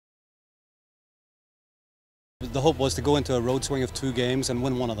the hope was to go into a road swing of 2 games and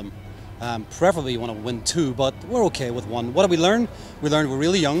win one of them. Preferably you want to win 2, but we're okay with 1. What did we learn? We learned we're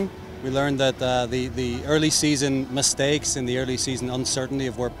really young. We learned that the early season mistakes and the early season uncertainty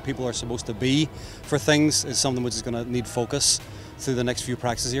of where people are supposed to be for things is something which is going to need focus through the next few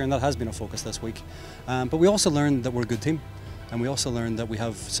practices here, and that has been a focus this week. But we also learned that we're a good team, and we also learned that we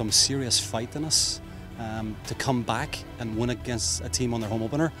have some serious fight in us to come back and win against a team on their home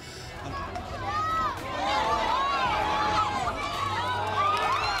opener.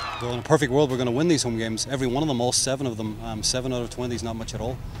 So in a perfect world, we're going to win these home games, every one of them, all 7 of them. 7 out of 20 is not much at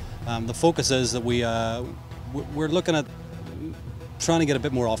all. The focus is that we're looking at trying to get a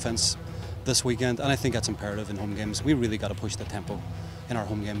bit more offense this weekend, and I think that's imperative in home games. We really got to push the tempo in our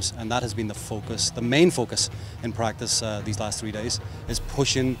home games, and that has been the focus, the main focus in practice these last 3 days, is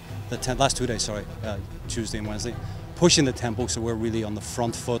pushing the last 2 days, sorry, Tuesday and Wednesday, pushing the tempo so we're really on the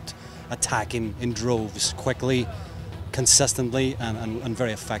front foot, attacking in droves, quickly, consistently, and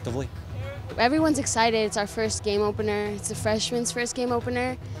very effectively. Everyone's excited. It's our first game opener. It's the freshmen's first game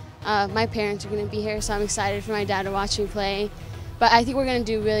opener. My parents are going to be here, so I'm excited for my dad to watch me play. But I think we're going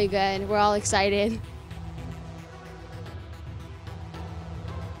to do really good. We're all excited.